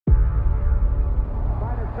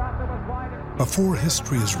Before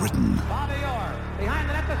history is written,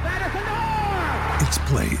 it's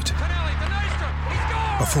played.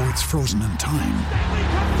 Before it's frozen in time,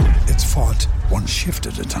 it's fought one shift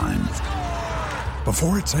at a time.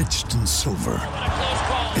 Before it's etched in silver,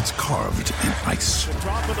 it's carved in ice.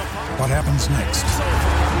 What happens next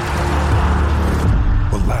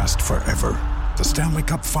will last forever. The Stanley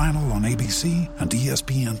Cup Final on ABC and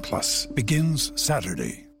ESPN Plus begins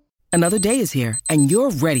Saturday. Another day is here, and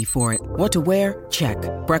you're ready for it. What to wear? Check.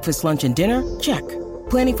 Breakfast, lunch, and dinner? Check.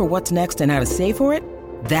 Planning for what's next and how to save for it?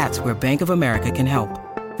 That's where Bank of America can help.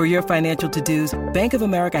 For your financial to-dos, Bank of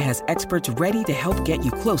America has experts ready to help get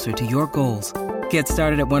you closer to your goals. Get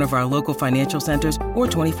started at one of our local financial centers or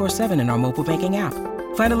 24/7 in our mobile banking app.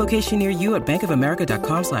 Find a location near you at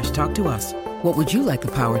bankofamerica.com/talktous. What would you like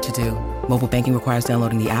the power to do? Mobile banking requires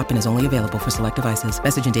downloading the app and is only available for select devices.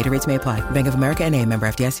 Message and data rates may apply. Bank of America N.A., member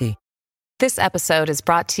FDIC. This episode is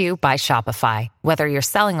brought to you by Shopify. Whether you're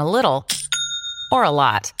selling a little or a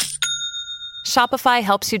lot, Shopify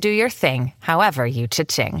helps you do your thing, however you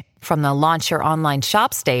cha-ching. From the launch your online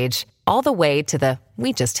shop stage, all the way to the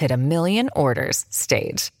we just hit 1 million orders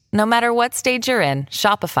stage. No matter what stage you're in,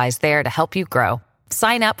 Shopify's there to help you grow.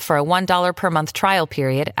 Sign up for a $1 per month trial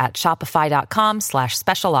period at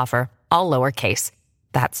shopify.com/special offer, all lowercase.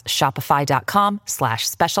 That's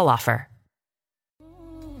shopify.com/special offer.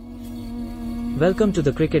 Welcome to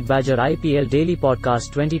the Cricket Badger IPL Daily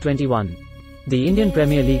Podcast 2021. The Indian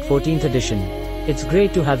Premier League 14th edition. It's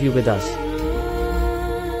great to have you with us.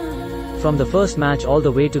 From the first match all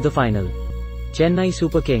the way to the final. Chennai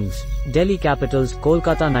Super Kings, Delhi Capitals,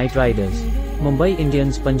 Kolkata Knight Riders, Mumbai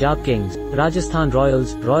Indians, Punjab Kings, Rajasthan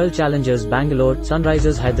Royals, Royal Challengers Bangalore,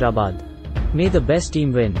 Sunrisers Hyderabad. May the best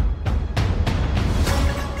team win.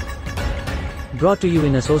 Brought to you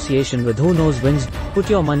in association with Who Knows Wins. Put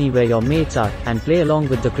your money where your mates are and play along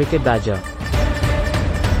with the Cricket Badger.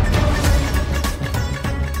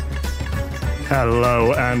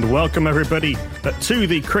 Hello and welcome everybody to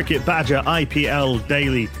the Cricket Badger IPL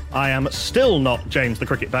Daily. I am still not James the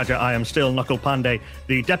Cricket Badger, I am still Knuckle Pandey,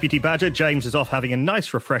 the Deputy Badger. James is off having a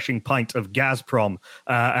nice refreshing pint of Gazprom,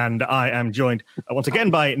 and I am joined once again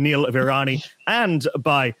by Neil Virani and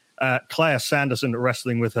by Claire Sanderson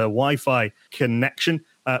wrestling with her Wi-Fi connection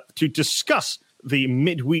to discuss the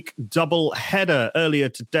midweek double header. Earlier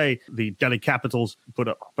today, the Delhi Capitals put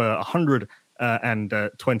up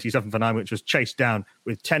 127 for 9, which was chased down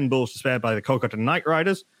with 10 balls to spare by the Kolkata Knight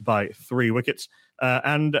Riders by 3 wickets.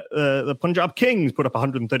 And the Punjab Kings put up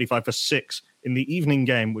 135 for 6 in the evening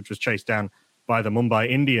game, which was chased down by the Mumbai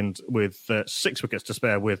Indians with 6 wickets to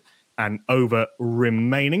spare with an over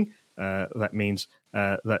remaining. That means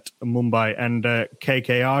that Mumbai and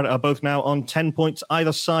KKR are both now on 10 points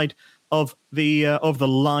either side of the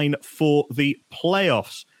line for the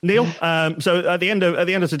playoffs. Neil, so at the end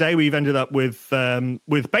of today, we've ended up with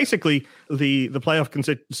basically the playoff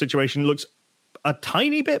situation looks a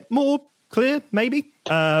tiny bit more clear, maybe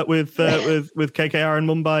with KKR and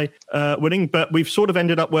Mumbai winning, but we've sort of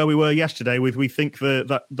ended up where we were yesterday with we think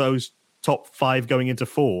that those top 5 going into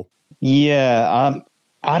 4. Yeah,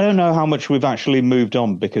 I don't know how much we've actually moved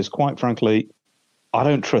on because, quite frankly, I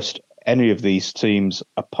don't trust any of these teams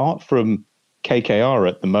apart from KKR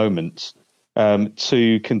at the moment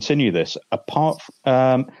to continue this.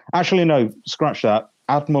 Actually, no, scratch that.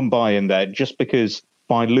 Add Mumbai in there just because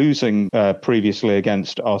by losing previously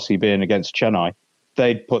against RCB and against Chennai,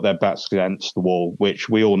 they'd put their backs against the wall, which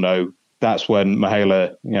we all know that's when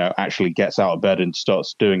Mahela, actually gets out of bed and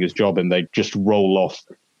starts doing his job, and they just roll off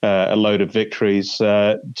a load of victories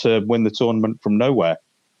to win the tournament from nowhere.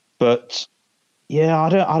 But yeah, I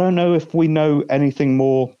don't know if we know anything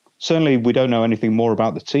more. Certainly, we don't know anything more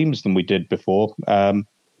about the teams than we did before.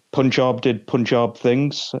 Punjab did Punjab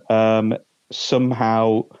things.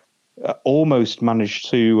 Somehow, almost managed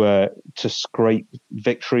to scrape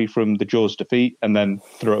victory from the Jaws defeat and then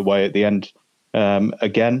throw it away at the end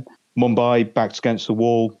again. Mumbai backed against the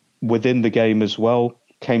wall within the game as well.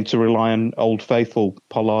 Came to rely on old faithful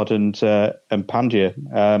Pollard and Pandya.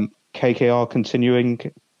 KKR continuing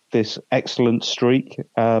this excellent streak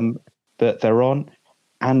that they're on,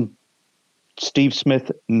 and Steve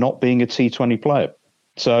Smith not being a T20 player.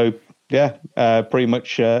 So, yeah, pretty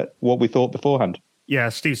much what we thought beforehand. Yeah,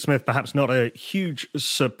 Steve Smith, perhaps not a huge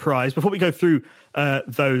surprise. Before we go through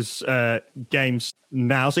those games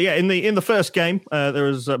now, so yeah, in the first game, there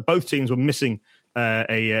was both teams were missing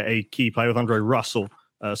a key player with Andre Russell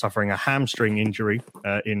suffering a hamstring injury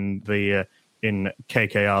in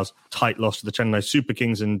KKR's tight loss to the Chennai Super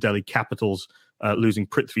Kings, and Delhi Capitals losing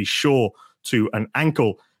Prithvi Shaw to an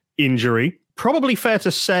ankle injury. probably fair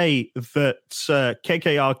to say that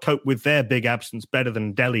KKR coped with their big absence better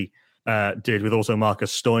than Delhi did, with also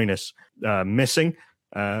Marcus Stoinis missing.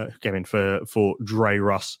 Came in for Dre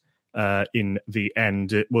Russ in the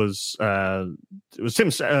end. It was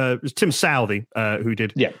Tim Southey who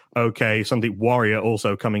did okay. Sandeep Warrior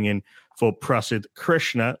also coming in for Prasidh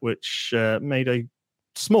Krishna, which made a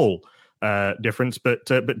small difference. But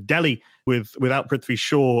Delhi without Prithvi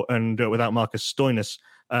Shaw and without Marcus Stoinis,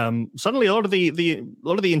 suddenly a lot of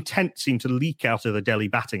the intent seemed to leak out of the Delhi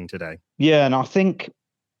batting today. Yeah, and I think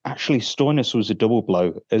actually Stoinis was a double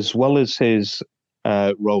blow, as well as his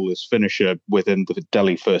role as finisher within the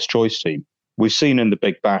Delhi first choice team. We've seen in the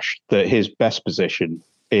Big Bash that his best position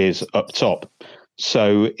is up top.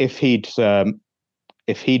 So if he'd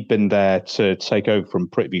been there to take over from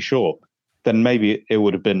Prithvi Shaw, then maybe it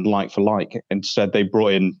would have been like for like. Instead, they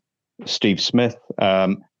brought in Steve Smith.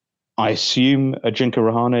 I assume Ajinkya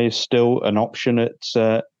Rahane is still an option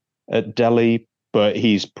at Delhi, but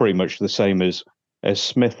he's pretty much the same as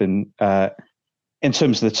Smith in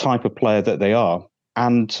terms of the type of player that they are.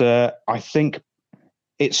 And I think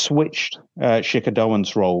it switched Shikhar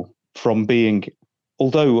Dhawan's role from being,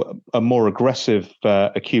 although a more aggressive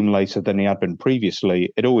accumulator than he had been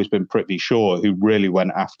previously, it always been Prithvi Shaw who really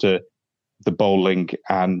went after the bowling,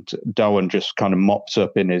 and Dhawan just kind of mopped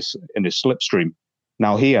up in his slipstream.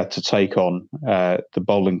 Now he had to take on the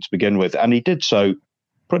bowling to begin with, and he did so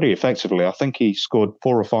pretty effectively. I think he scored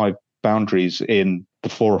 4 or 5 boundaries in the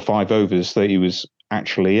 4 or 5 overs that he was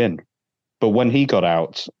actually in. But when he got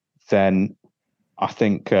out, then I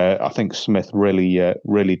think Smith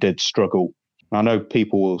really did struggle. I know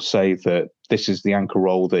people will say that this is the anchor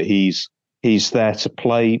role, that he's there to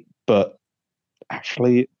play, but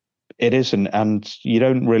actually it isn't. And you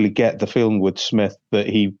don't really get the feeling with Smith that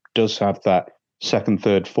he does have that second,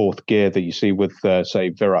 third, fourth gear that you see with, say,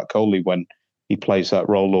 Virat Kohli when he plays that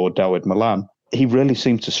role, or Dawid Malan. He really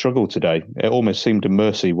seemed to struggle today. It almost seemed a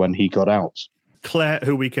mercy when he got out. Claire,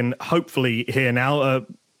 who we can hopefully hear now,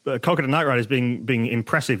 Kolkata Knight Riders being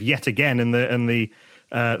impressive yet again, and the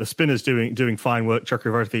spinners doing fine work,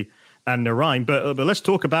 Chakravarti and Narain. But let's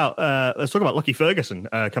talk about Lucky Ferguson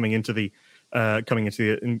coming into the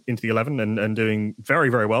 11 and doing very,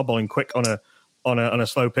 very well, bowling quick on a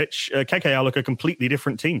slow pitch. KKR look a completely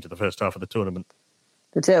different team to the first half of the tournament.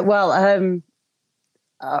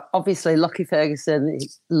 Obviously, Lucky Ferguson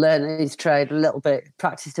learned his trade a little bit,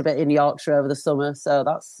 practiced a bit in Yorkshire over the summer, so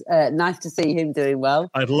that's nice to see him doing well.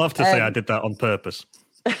 I'd love to say I did that on purpose.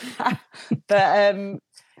 But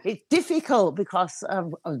it's difficult because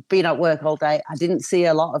I've been at work all day. I didn't see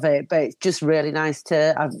a lot of it, but it's just really nice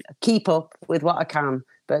to keep up with what I can.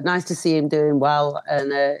 But nice to see him doing well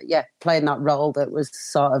and, playing that role that was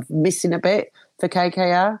sort of missing a bit for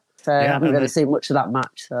KKR. So I haven't really seen much of that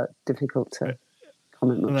match, so it's difficult to...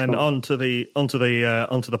 And then onto the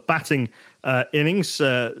batting innings.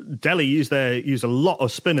 Delhi used a lot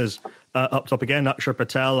of spinners up top again. Akshar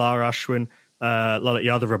Patel, R. Ashwin, Lalit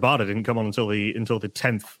Yadav. Rabada didn't come on until the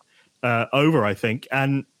 10th over, I think.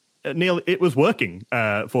 And Neil, it was working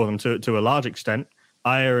for them to a large extent.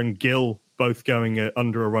 Iyer and Gill both going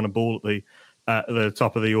under a run of ball at the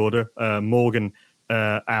top of the order. Morgan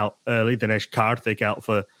out early. Dinesh Karthik out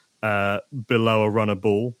for below a run of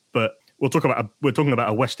ball, but. We're talking about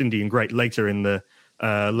a West Indian great later in the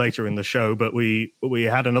show, but we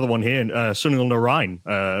had another one here, Sunil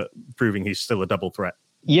Narain, proving he's still a double threat.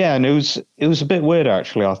 Yeah, and it was a bit weird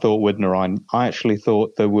actually. I thought with Narain, I actually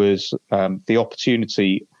thought there was the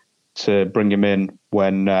opportunity to bring him in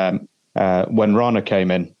when Rana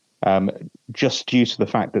came in, just due to the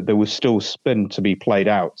fact that there was still spin to be played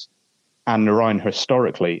out, and Narain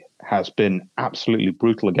historically has been absolutely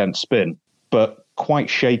brutal against spin, but quite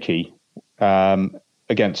shaky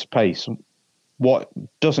against pace. What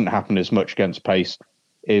doesn't happen as much against pace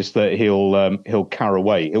is that he'll carry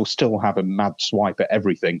away. He'll still have a mad swipe at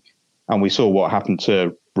everything. And we saw what happened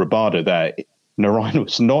to Rabada there. Narain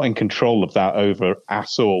was not in control of that over at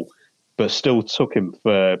all, but still took him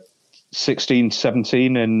for 16,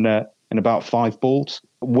 17 in about 5 balls,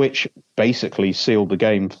 which basically sealed the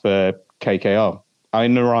game for KKR.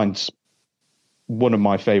 Narain's one of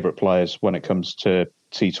my favourite players when it comes to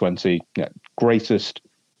T20. Greatest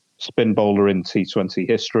spin bowler in T20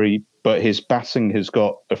 history, but his batting has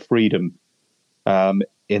got a freedom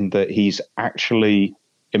in that he's actually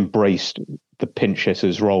embraced the pinch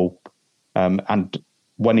hitter's role. And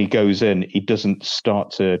when he goes in, he doesn't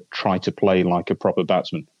start to try to play like a proper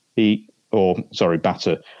batter. He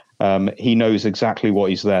knows exactly what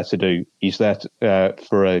he's there to do. He's there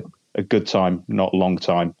for a good time, not a long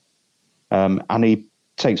time. And he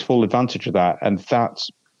takes full advantage of that. And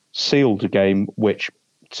that's sealed a game which,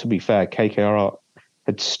 to be fair, KKR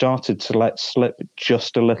had started to let slip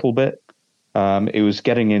just a little bit. It was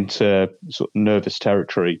getting into sort of nervous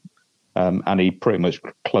territory, and he pretty much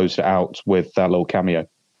closed it out with that little cameo.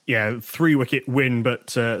 Yeah, 3-wicket win, but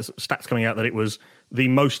stats coming out that it was the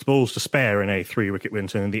most balls to spare in a 3-wicket win.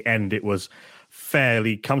 So in the end, it was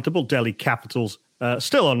fairly comfortable. Delhi Capitals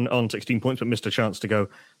still on 16 points, but missed a chance to go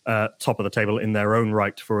top of the table in their own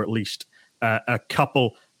right for at least a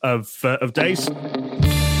couple of days.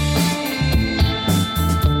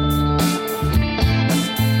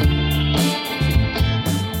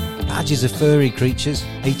 Badgers are furry creatures.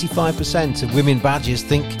 85% of women badgers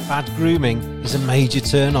think bad grooming is a major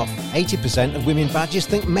turn-off. 80% of women badgers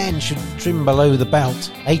think men should trim below the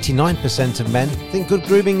belt. 89% of men think good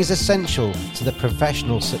grooming is essential to their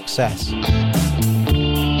professional success.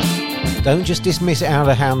 Don't just dismiss it out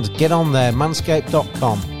of hand. Get on there,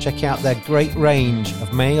 manscaped.com. Check out their great range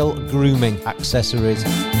of male grooming accessories.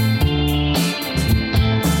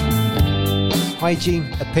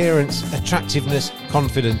 Hygiene, appearance, attractiveness,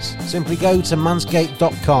 confidence. Simply go to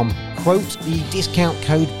manscaped.com, quote the discount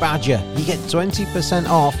code BADGER. You get 20%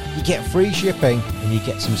 off, you get free shipping, and you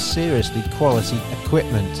get some seriously quality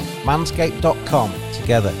equipment. Manscaped.com.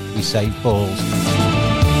 Together we save balls.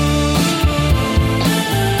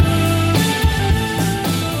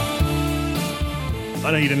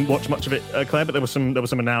 I know you didn't watch much of it, Claire, but there was some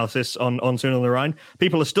analysis on Sunil Narine.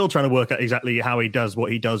 People are still trying to work out exactly how he does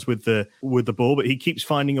what he does with the ball, but he keeps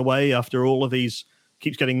finding a way after all of these.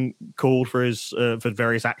 Keeps getting called for his for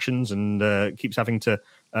various actions and keeps having to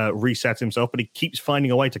reset himself, but he keeps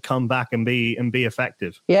finding a way to come back and be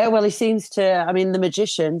effective. Yeah, well, he seems to. I mean, the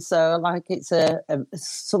magician. So, like, it's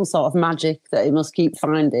some sort of magic that he must keep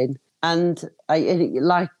finding. And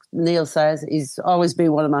like Neil says, he's always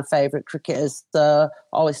been one of my favourite cricketers. So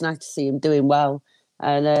always nice to see him doing well.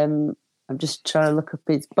 And I'm just trying to look up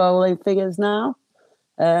his bowling figures now.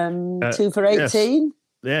 2 for 18. Yes.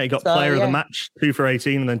 Yeah, he got player of the match, 2 for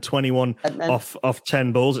 18, and then 21 off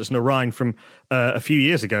 10 balls. It's Narine from a few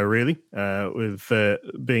years ago, really, with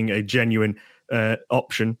being a genuine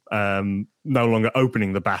option. No longer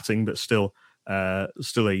opening the batting, but still a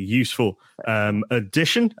useful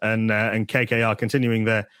addition. And KKR continuing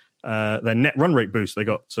their net run rate boost. They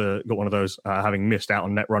got one of those, having missed out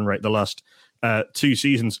on net run rate the last 2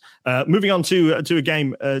 seasons. Moving on to a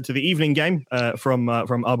game, to the evening game from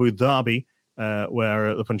Abu Dhabi.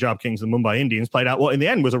 Where the Punjab Kings and the Mumbai Indians played out what in the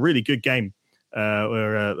end was a really good game,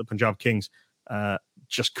 where the Punjab Kings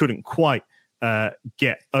just couldn't quite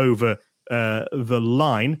get over the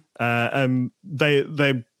line. Their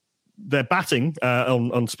batting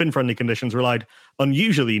on spin-friendly conditions relied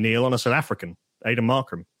unusually, Neil, on a South African, Aidan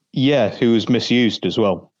Markram. Yeah, who was misused as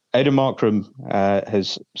well. Aidan Markram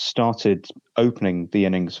has started opening the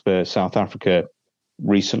innings for South Africa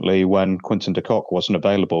recently when Quinton de Kock wasn't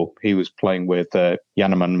available. He was playing with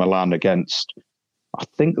Yanaman Malan against, I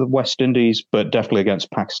think, the West Indies, but definitely against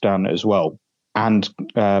Pakistan as well, and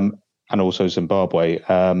also Zimbabwe.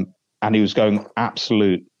 And he was going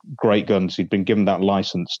absolute great guns. He'd been given that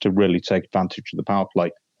license to really take advantage of the power play.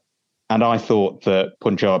 And I thought that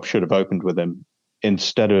Punjab should have opened with him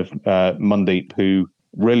instead of Mandeep, who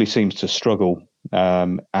really seems to struggle,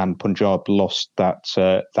 and Punjab lost that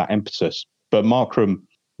impetus. But Markram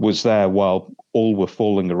was there while all were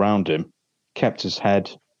falling around him, kept his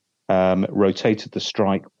head, rotated the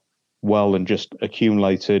strike well, and just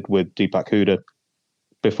accumulated with Deepak Huda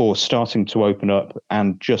before starting to open up.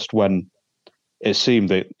 And just when it seemed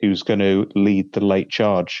that he was going to lead the late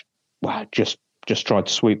charge, just tried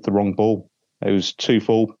to sweep the wrong ball. It was 2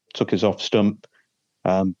 full, took his off stump,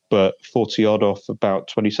 but 40 odd off about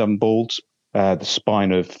 27 balls. The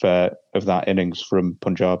spine of that innings from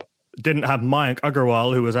Punjab. Didn't have Mayank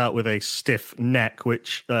Agarwal, who was out with a stiff neck,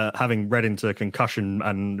 which, having read into concussion,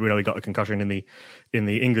 and we know he got a concussion in the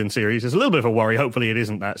England series, is a little bit of a worry. Hopefully, it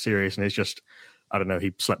isn't that serious, and it's just, I don't know,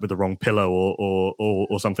 he slept with the wrong pillow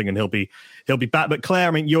or something, and he'll be back. But Claire,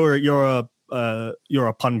 I mean, you're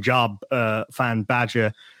a Punjab fan,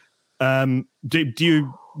 Badger. Would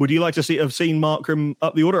you like to have seen Markram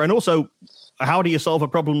up the order? And also, how do you solve a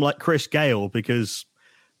problem like Chris Gale? Because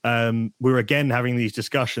we're again having these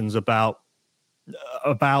discussions about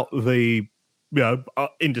the,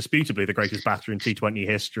 indisputably the greatest batter in T20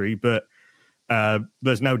 history, but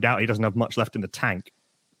there's no doubt he doesn't have much left in the tank.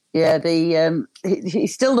 Yeah,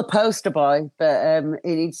 he's still the poster boy, but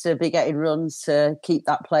he needs to be getting runs to keep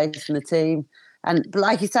that place in the team. And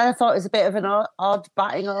like you said, I thought it was a bit of an odd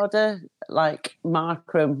batting order. Like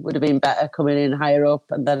Markram would have been better coming in higher up,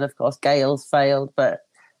 and then of course Gale's failed, but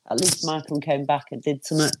at least Markram came back and did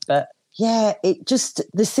something. But Yeah,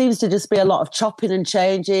 there seems to just be a lot of chopping and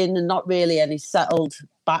changing and not really any settled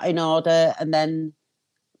batting order. And then,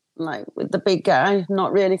 like, with the big guy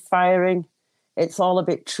not really firing, it's all a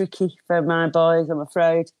bit tricky for my boys, I'm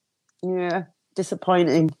afraid. Yeah,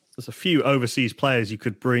 disappointing. There's a few overseas players you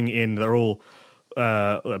could bring in. They're all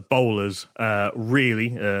bowlers, really,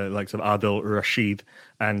 like some Adil Rashid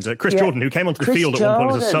and Chris Jordan, who came onto the field at one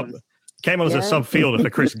point as a sub fielder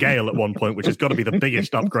for Chris Gale at one point, which has got to be the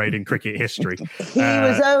biggest upgrade in cricket history. He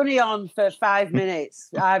was only on for 5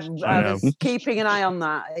 minutes. I was keeping an eye on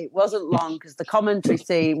that. It wasn't long because the commentary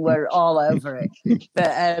team were all over it.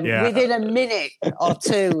 But within a minute or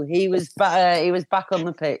two, he was back on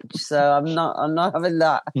the pitch. So I'm not having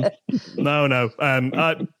that. No.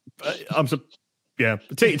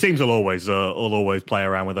 Teams will always play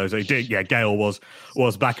around with those. They did, Gale was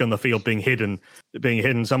back on the field being hidden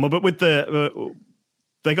somewhere. But with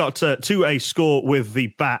they got to a score with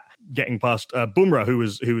the bat getting past Bumrah, who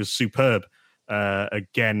was superb.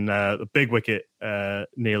 Again, the big wicket,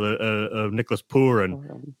 Neil, of Nicholas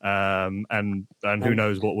Pooran, and who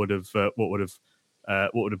knows what would have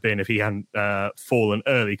been if he hadn't fallen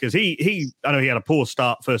early, because I know he had a poor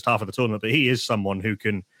start first half of the tournament, but he is someone who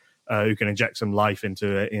can inject some life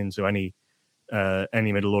into any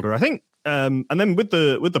middle order, I think. And then with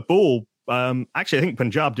the ball, actually, I think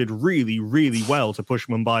Punjab did really, really well to push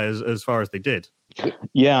Mumbai as far as they did.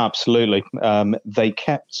 Yeah, absolutely. They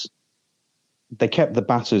kept the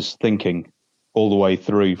batters thinking all the way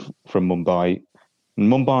through from Mumbai.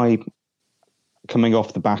 Mumbai, coming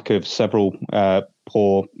off the back of several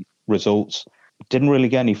poor results, didn't really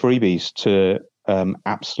get any freebies to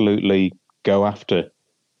absolutely go after.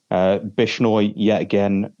 Bishnoi, yet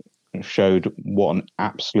again, showed what an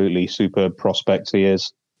absolutely superb prospect he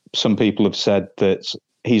is. Some people have said that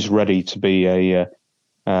he's ready to be a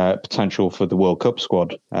potential for the World Cup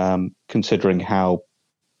squad, considering how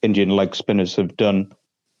Indian leg spinners have done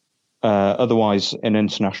otherwise in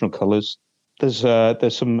international colours. There's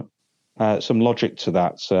some logic to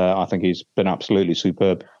that. I think he's been absolutely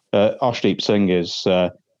superb. Arshdeep Singh is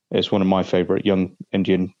one of my favourite young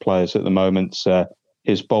Indian players at the moment.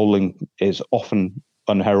 His bowling is often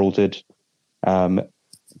unheralded,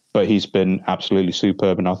 but he's been absolutely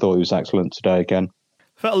superb, and I thought he was excellent today again.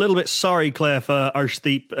 Felt a little bit sorry, Claire, for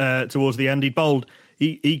Arshdeep towards the end. He bowled.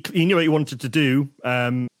 He knew what he wanted to do.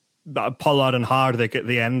 Pollard and Hardik at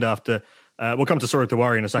the end after. We'll come to Surya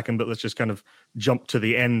Tiwari in a second, but let's just kind of jump to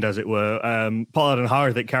the end, as it were. Pollard and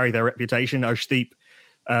Hardik carry their reputation. Arshdeep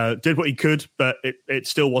did what he could, but it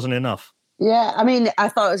still wasn't enough. Yeah, I mean, I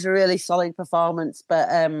thought it was a really solid performance, but,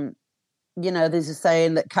 there's a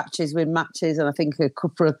saying that catches win matches, and I think a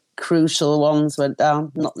couple of crucial ones went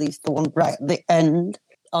down, not least the one right at the end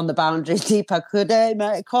on the boundary. Deepak Huday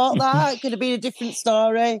might have caught that. It could have been a different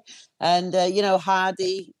story. And,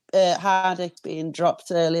 Hardik being dropped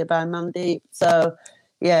earlier by Mandeep. So,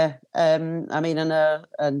 yeah, and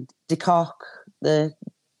De Kock,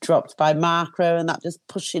 dropped by Markra, and that just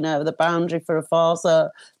pushing over the boundary for a four. So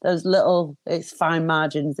it's fine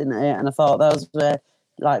margins in it, and I thought those were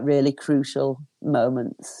like really crucial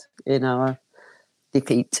moments in our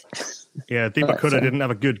defeat. Yeah, Deepak Huda didn't have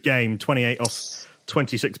a good game. 28 off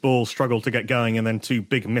 26 balls, struggled to get going, and then two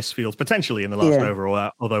big misfields potentially in the last over.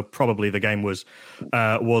 Although probably the game was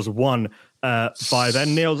won by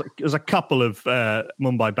then. Neil, there's a couple of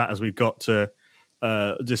Mumbai batters we've got to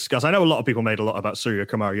discuss. I know a lot of people made a lot about Surya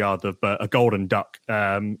Kumar Yadav, but a golden duck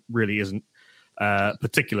really isn't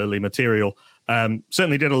particularly material.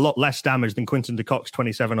 Certainly did a lot less damage than Quinton de Kock's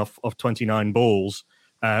 27 off 29 balls,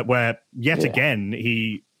 where yet again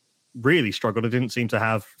he really struggled. It didn't seem to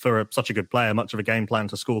have, for such a good player, much of a game plan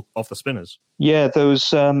to score off the spinners. Yeah, there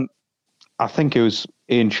was, I think it was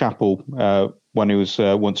Ian Chappell, when he was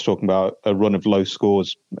once talking about a run of low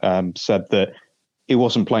scores, said that he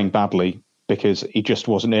wasn't playing badly because he just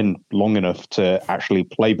wasn't in long enough to actually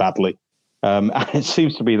play badly. And it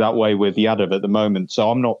seems to be that way with Yadav at the moment, so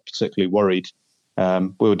I'm not particularly worried.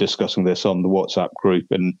 We were discussing this on the WhatsApp group,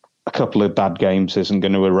 and a couple of bad games isn't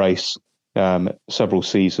going to erase several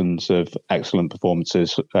seasons of excellent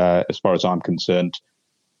performances, as far as I'm concerned.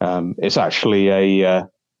 It's actually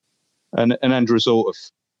an end result of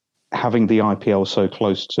having the IPL so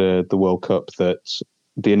close to the World Cup that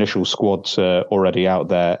the initial squads are already out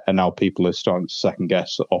there, and now people are starting to second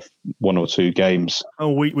guess off one or two games.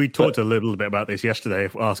 Oh, we talked a little bit about this yesterday,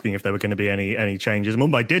 asking if there were going to be any changes.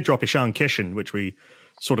 Mumbai did drop Ishan Kishan, which we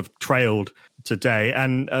sort of trailed today,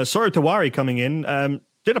 and Surya Tiwari coming in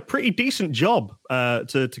did a pretty decent job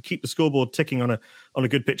to keep the scoreboard ticking on a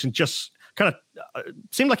good pitch, and just kind of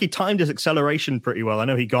seemed like he timed his acceleration pretty well. I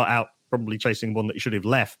know he got out probably chasing one that he should have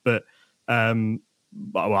left, but Well,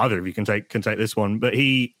 either of you can take this one, but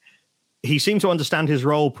he seemed to understand his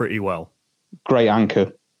role pretty well. Great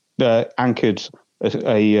anchor, anchored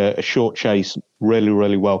a short chase really,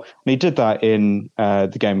 really well, and he did that in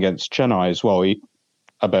the game against Chennai as well.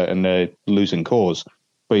 About in a losing cause,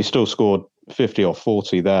 but he still scored 50 or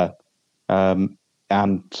 40 there. And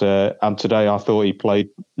today I thought he played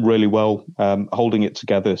really well, holding it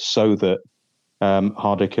together so that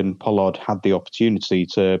Hardik and Pollard had the opportunity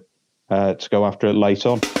to go after it late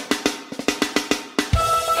on.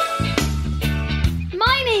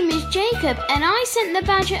 My name is Jacob, and I sent the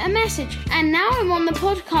Badger a message, and now I'm on the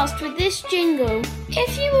podcast with this jingle.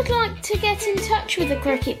 If you would like to get in touch with the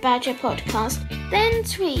Cricket Badger podcast, then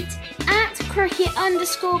tweet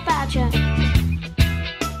 @cricket_badger.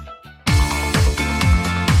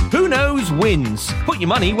 Who knows wins? Put your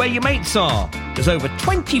money where your mates are. There's over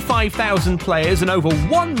 25,000 players and over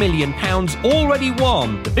 £1 million already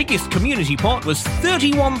won. The biggest community pot was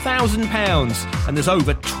 £31,000 and there's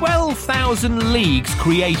over 12,000 leagues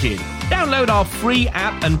created. Download our free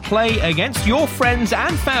app and play against your friends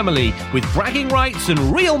and family with bragging rights and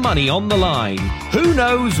real money on the line. Who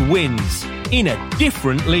knows wins in a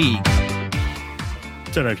different league.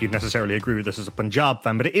 I don't know if you'd necessarily agree with this as a Punjab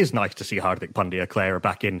fan, but it is nice to see Hardik Pandya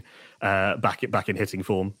back in hitting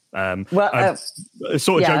form. I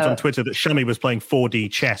saw a joke on Twitter that Shami was playing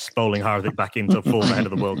 4D chess, bowling Hardik back into form ahead of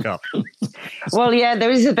the World Cup. Well, yeah,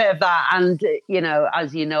 there is a bit of that, and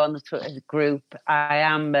as you know on the Twitter group, I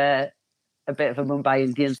am a bit of a Mumbai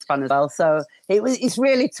Indians fan as well. So it's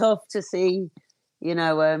really tough to see, your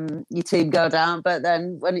team go down, but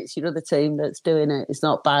then when it's your other team that's doing it, it's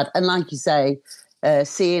not bad. And like you say,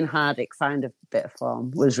 seeing Hardik find a bit of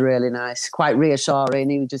form was really nice, quite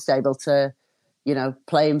reassuring. He was just able to,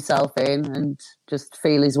 play himself in and just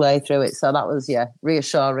feel his way through it. So that was,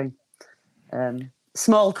 reassuring.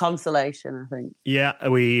 Small consolation, I think. Yeah,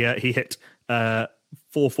 he hit 4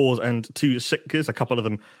 fours and 2 sixes. A couple of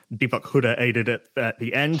them Deepak Hooda aided at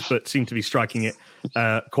the end, but seemed to be striking it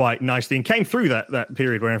quite nicely and came through that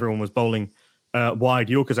period where everyone was bowling wide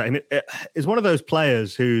Yorkers at him. It is one of those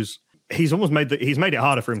players who's he's made it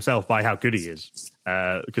harder for himself by how good he is,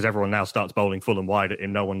 because everyone now starts bowling full and wide,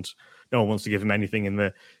 and no one wants to give him anything in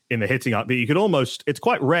the hitting up. But you could it's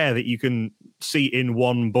quite rare that you can see in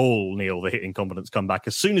one ball, Neil, the hitting confidence come back.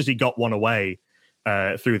 As soon as he got one away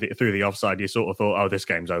through the offside, you sort of thought, oh, this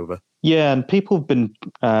game's over. Yeah, and people have been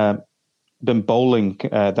bowling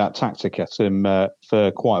that tactic at him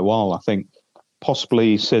for quite a while. I think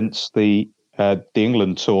possibly since the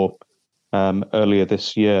England tour. Earlier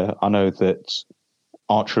this year, I know that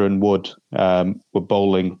Archer and Wood were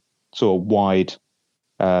bowling sort of wide,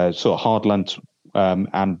 sort of hard length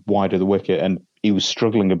and wide of the wicket, and he was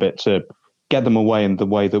struggling a bit to get them away in the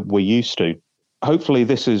way that we're used to. Hopefully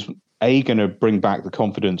this is going to bring back the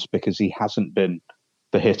confidence, because he hasn't been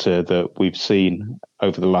the hitter that we've seen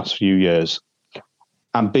over the last few years,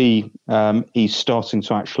 and B, he's starting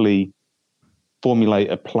to actually formulate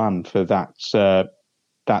a plan for that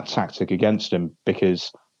tactic against him, because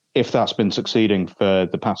if that's been succeeding for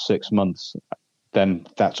the past 6 months, then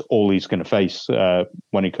that's all he's going to face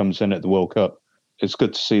when he comes in at the World Cup. It's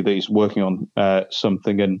good to see that he's working on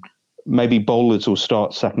something, and maybe bowlers will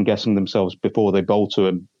start second guessing themselves before they bowl to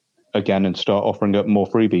him again and start offering up more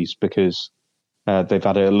freebies, because they've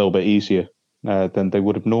had it a little bit easier than they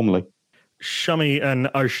would have normally. Shami and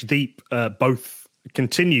Arshdeep both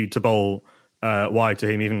continued to bowl wide to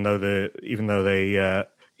him, even though they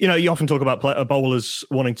you often talk about bowlers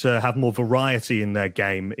wanting to have more variety in their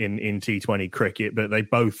game in T20 cricket, but they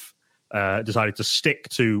both decided to stick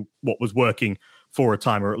to what was working for a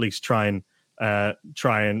time, or at least try and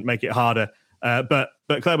make it harder. But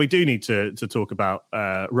Claire, we do need to talk about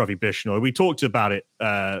Ravi Bishnoi. We talked about it,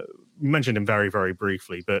 mentioned him very, very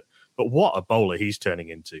briefly, but what a bowler he's turning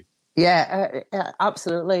into. Yeah,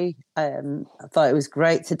 absolutely. I thought it was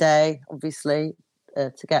great today, obviously.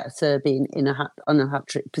 To get to being on a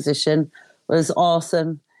hat-trick position was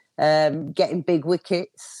awesome. Getting big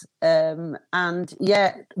wickets and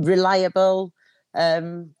reliable.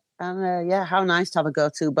 And how nice to have a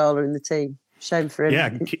go-to bowler in the team. Shame for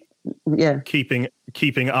him. Keeping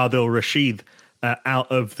Adil Rashid out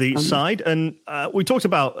of the side, and we talked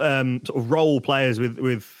about sort of role players with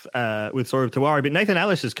Saurav Tiwari, but Nathan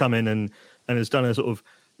Ellis has come in and has done a sort of.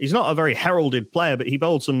 He's not a very heralded player, but he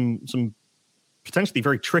bowled some potentially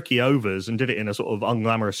very tricky overs and did it in a sort of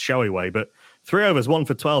unglamorous, showy way. But 3 overs, 1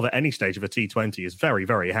 for 12 at any stage of a T20 is very,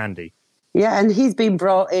 very handy. Yeah, and he's been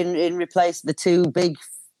brought in replace the 2 big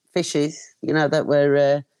fishes, that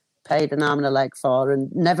were paid an arm and a leg for,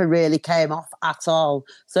 and never really came off at all.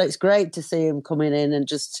 So it's great to see him coming in and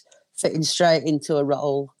just fitting straight into a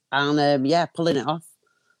role and, pulling it off.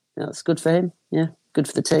 That's good for him. Yeah, good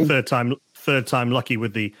for the team. Third time lucky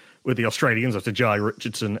with the Australians after Jai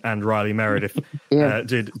Richardson and Riley Meredith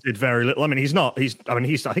did very little. I mean, I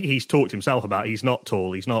think he's talked himself about he's not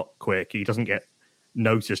tall, he's not quick, he doesn't get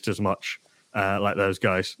noticed as much like those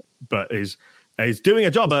guys, but is doing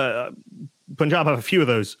a job. Punjab have a few of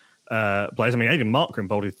those players. I mean, even Markram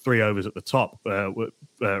bowled 3 overs at the top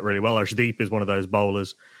really well. Arshdeep is one of those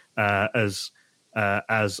bowlers as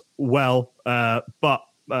well. But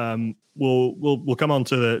we'll come on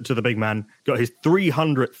to the big man. Got his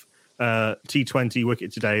 300th T20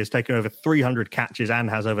 wicket today. Has taken over 300 catches and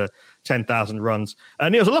has over 10,000 runs.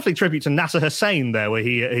 And it was a lovely tribute to Nasser Hussain there, where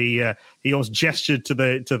he almost gestured to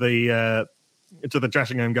the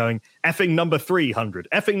dressing room, going, "Effing number 300,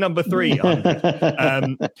 effing number 300."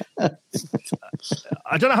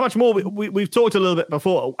 I don't know how much more we've talked a little bit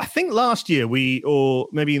before. I think last year or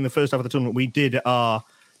maybe in the first half of the tournament, we did our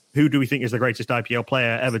who do we think is the greatest IPL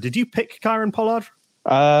player ever. Did you pick Kieron Pollard?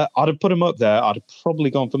 I'd have put him up there. I'd have probably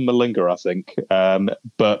gone for Malinga, I think.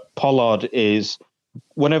 But Pollard is,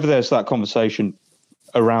 whenever there's that conversation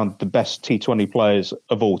around the best T20 players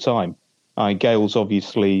of all time, Gale's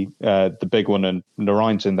obviously the big one, and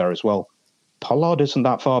Narayan's in there as well. Pollard isn't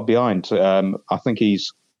that far behind. I think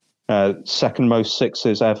he's second most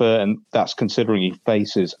sixes ever, and that's considering he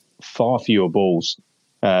faces far fewer balls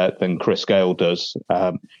than Chris Gale does.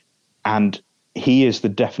 And he is the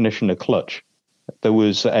definition of clutch. There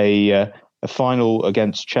was a final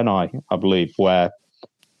against Chennai, I believe, where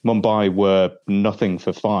Mumbai were nothing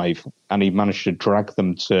for 5, and he managed to drag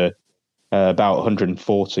them to about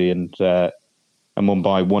 140, and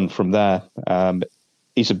Mumbai won from there.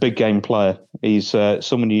 He's a big game player. He's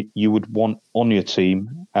someone you would want on your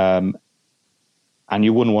team, and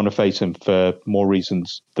you wouldn't want to face him for more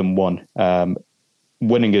reasons than one.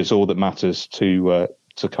 Winning is all that matters to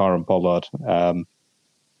Kieron Pollard,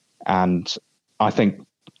 and I think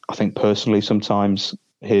personally sometimes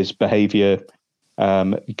his behaviour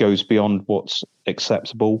goes beyond what's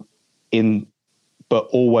acceptable, but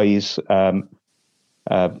always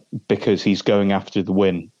because he's going after the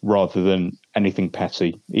win rather than anything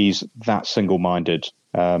petty. He's that single-minded.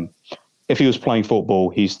 If he was playing football,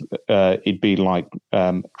 he'd be like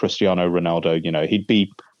Cristiano Ronaldo. He'd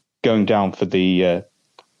be going down for the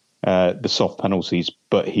soft penalties,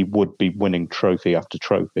 but he would be winning trophy after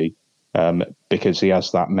trophy because he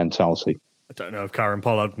has that mentality. I don't know if Kieron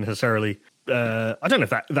Pollard necessarily. I don't know if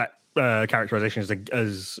that characterization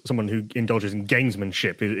as someone who indulges in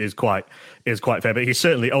gamesmanship is quite fair, but he's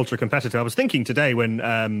certainly ultra competitive. I was thinking today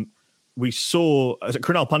when we saw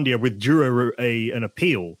Krunal Pandya withdrew an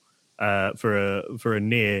appeal for a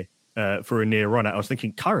near run out. I was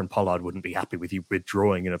thinking Kieron Pollard wouldn't be happy with you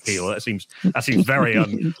withdrawing an appeal. That seems very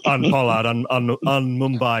un-Pollard,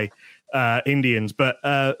 un-Mumbai Indians. But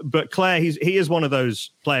Claire, he is one of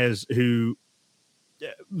those players who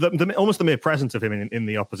almost the mere presence of him in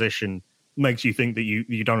the opposition makes you think that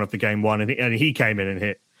you don't have the game won. And he came in and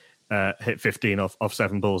hit 15 off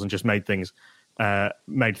 7 balls and just made things a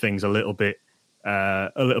little bit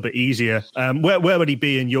easier. Where would he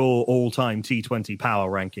be in your all-time T20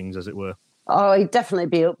 power rankings, as it were? Oh, he'd definitely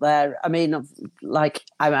be up there. I mean,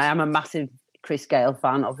 I'm a massive Chris Gale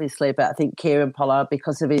fan, obviously, but I think Kieron Pollard,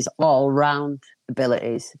 because of his all-round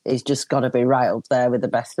abilities, he's just got to be right up there with the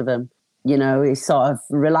best of them. He's sort of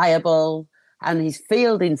reliable, and his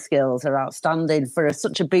fielding skills are outstanding for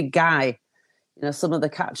such a big guy. Some of the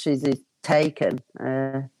catches he's taken,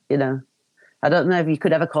 I don't know if you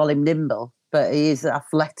could ever call him nimble, but he is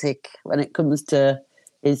athletic when it comes to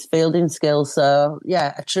his fielding skills. So,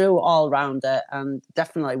 yeah, a true all-rounder, and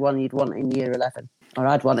definitely one you'd want in year 11. Or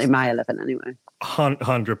I'd want in my 11 anyway.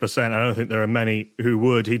 100%. I don't think there are many who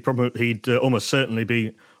would. He'd almost certainly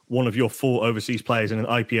be one of your 4 overseas players in an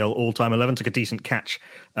IPL all-time 11. Took a decent catch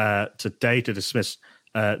today to dismiss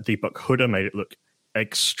Deepak Hooda, made it look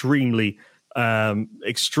extremely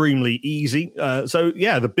easy. So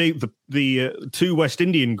yeah, the 2 West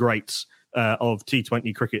Indian greats of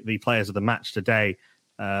T20 cricket, the players of the match today,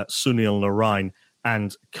 Sunil Narine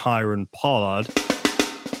and Kieron Pollard.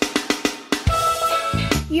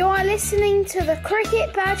 You are listening to the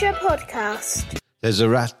Cricket Badger podcast. There's a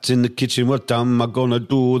rat in the kitchen, what am I gonna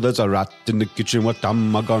do? There's a rat in the kitchen, what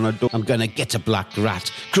am I gonna do? I'm gonna get a black rat,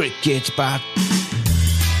 cricket bat.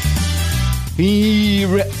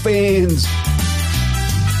 Rat fans.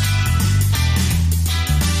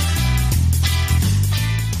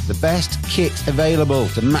 The best kit available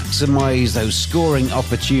to maximise those scoring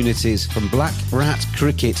opportunities from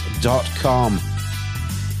blackratcricket.com.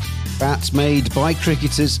 Bats made by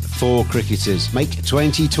cricketers for cricketers. Make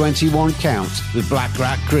 2021 count with Black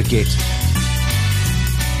Rat Cricket.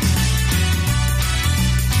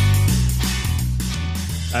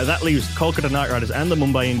 That leaves Kolkata Knight Riders and the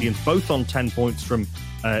Mumbai Indians both on 10 points from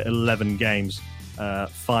 11 games,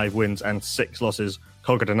 5 wins and 6 losses.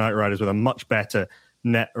 Kolkata Knight Riders with a much better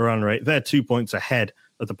net run rate. They're 2 points ahead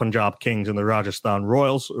of the Punjab Kings and the Rajasthan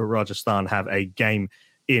Royals. Rajasthan have a game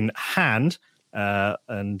in hand,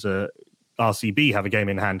 and RCB have a game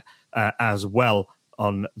in hand as well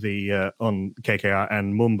on KKR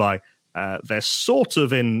and Mumbai. They're sort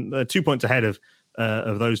of in 2 points ahead of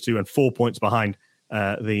those two and 4 points behind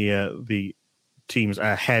the teams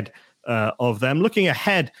ahead of them. Looking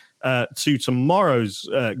ahead to tomorrow's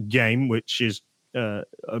game, which is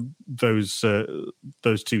those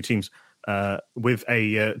two teams with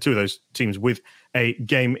two of those teams with a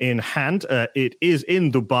game in hand. It is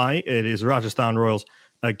in Dubai. It is Rajasthan Royals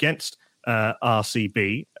against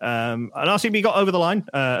RCB. And RCB got over the line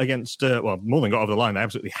against, more than got over the line. They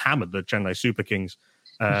absolutely hammered the Chennai Super Kings,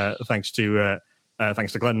 thanks to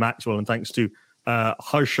Glenn Maxwell and thanks to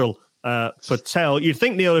Harshal Patel. You'd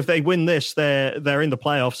think, Neil, if they win this, they're in the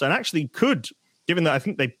playoffs and actually could, given that I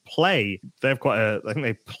think they play Oh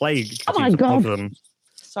my God. Them.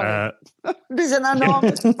 Sorry. There's an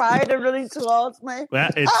enormous spider running towards me.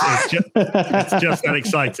 It's just that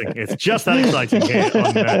exciting. It's just that exciting here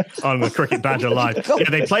on the Cricket Badger Live. Yeah,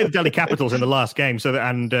 they played the Delhi Capitals in the last game,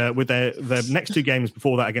 with their next 2 games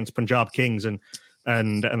before that against Punjab Kings and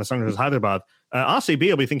the Sunrisers Hyderabad.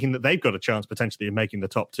 RCB will be thinking that they've got a chance potentially of making the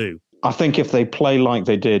top 2. I think if they play like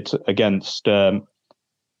they did against in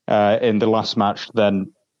the last match, then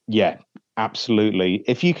yeah, absolutely.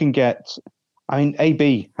 If you can get,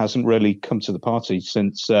 AB hasn't really come to the party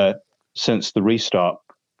since the restart.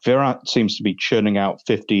 Virat seems to be churning out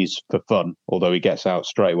 50s for fun, although he gets out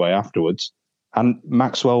straight away afterwards. And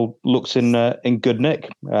Maxwell looks in good nick.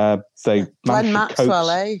 They Glenn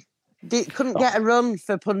Maxwell, couldn't get a run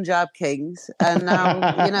for Punjab Kings, and now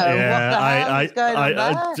what the hell is going on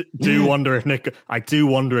there? I do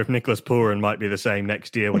wonder if Nicholas Pooran might be the same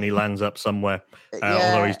next year when he lands up somewhere.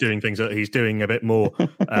 Although he's doing a bit more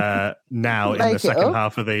now in the second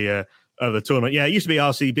half of the tournament. Yeah, it used to be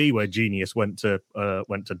RCB where genius went to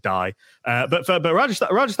die. But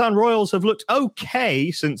Rajasthan Royals have looked okay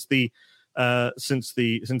since the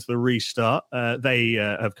restart. They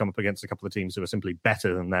have come up against a couple of teams who are simply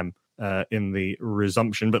better than them in the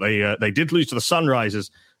resumption, but they did lose to the Sunrisers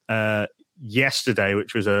yesterday,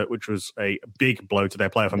 which was a big blow to their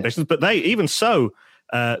playoff ambitions. But they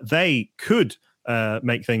could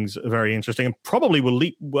make things very interesting, and probably will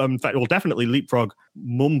definitely leapfrog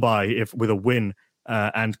Mumbai with a win,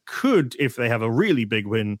 and could, if they have a really big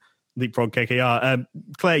win, leapfrog KKR.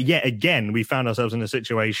 Claire, yet again, we found ourselves in a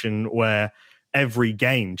situation where every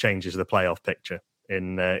game changes the playoff picture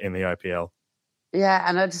in the IPL. Yeah,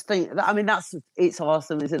 and I just think, it's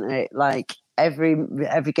awesome, isn't it? Like every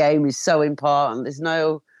game is so important. There's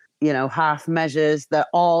no, half measures. They're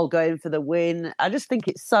all going for the win. I just think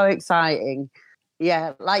it's so exciting.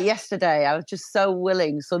 Yeah, like yesterday, I was just so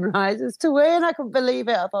willing Sunrisers to win. I couldn't believe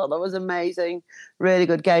it. I thought that was amazing. Really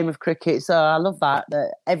good game of cricket. So I love that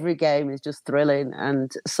every game is just thrilling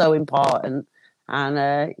and so important.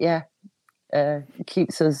 And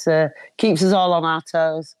keeps us all on our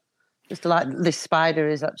toes. Just like this spider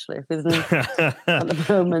is actually, isn't it, at the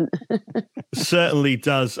moment? Certainly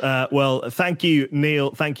does. Well, thank you,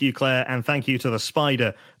 Neil. Thank you, Claire. And thank you to the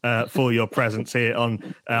spider for your presence here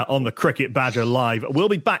on the Cricket Badger Live. We'll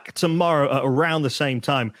be back tomorrow at around the same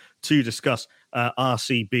time to discuss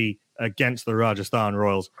RCB against the Rajasthan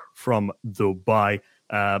Royals from Dubai.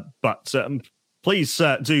 But please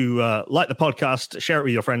do like the podcast, share it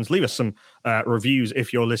with your friends, leave us some reviews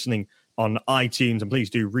if you're listening on iTunes, and please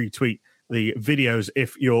do retweet the videos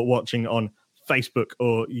if you're watching on Facebook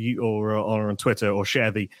or on Twitter, or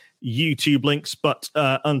share the YouTube links. But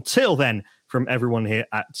until then, from everyone here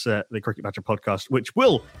at the Cricket Badger podcast, which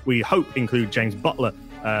will, we hope, include James Butler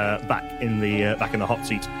back in the hot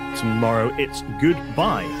seat tomorrow, it's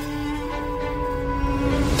goodbye.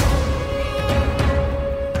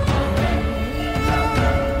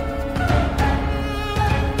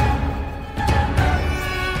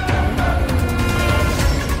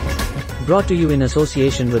 Brought to you in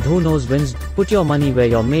association with Who Knows Wins. Put your money where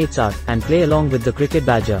your mates are and play along with the Cricket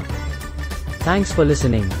Badger. Thanks for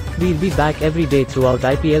listening. We'll be back every day throughout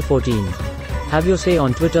IPL 14. Have your say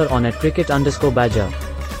on Twitter on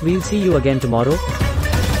 @cricket_badger. We'll see you again tomorrow.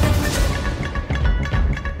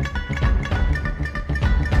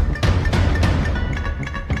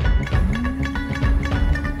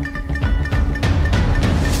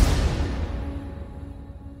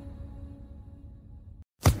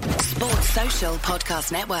 Official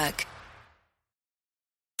Podcast Network.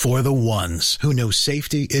 For the ones who know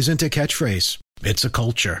safety isn't a catchphrase, it's a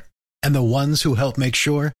culture. And the ones who help make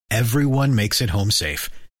sure everyone makes it home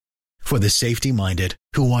safe. For the safety-minded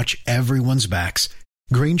who watch everyone's backs,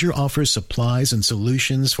 Grainger offers supplies and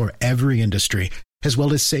solutions for every industry, as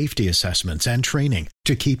well as safety assessments and training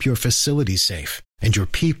to keep your facilities safe and your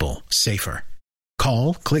people safer.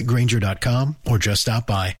 Call, click Grainger.com, or just stop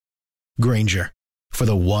by. Grainger, for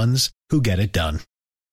the ones who get it done.